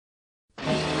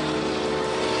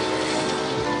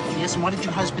Yes, and what did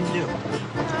your husband do?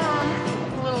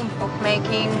 A little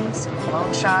bookmaking, some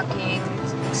loan sharking,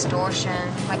 extortion,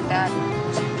 like that.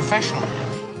 Professional.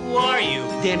 Who are you?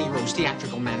 Danny Rose,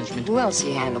 theatrical management. Who else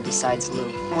he handled besides Lou?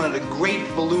 One of the great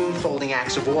balloon folding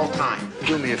acts of all time.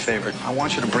 Do me a favor. I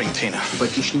want you to bring Tina.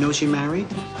 But she knows you're married?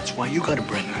 That's why you gotta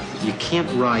bring her. You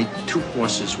can't ride two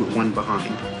horses with one behind.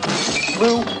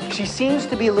 Lou, she seems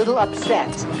to be a little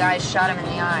upset. Some guys shot him in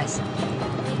the eyes.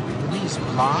 He's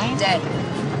blind? Dead.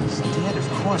 He's dead, of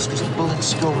course, because the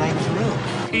bullets go right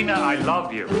through. Tina, I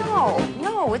love you.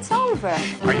 No, it's over.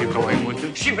 Are you going with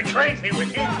me? She betrayed me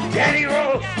with him. Danny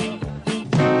Rose!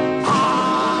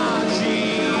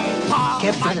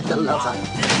 Get rid of the lover.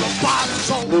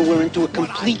 Lou, we're into a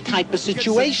complete type of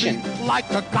situation.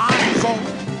 Like a gonzo,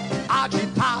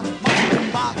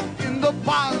 in the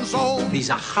bonzo. He's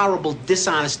a horrible,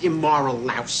 dishonest, immoral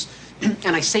louse.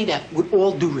 And I say that with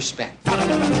all due respect.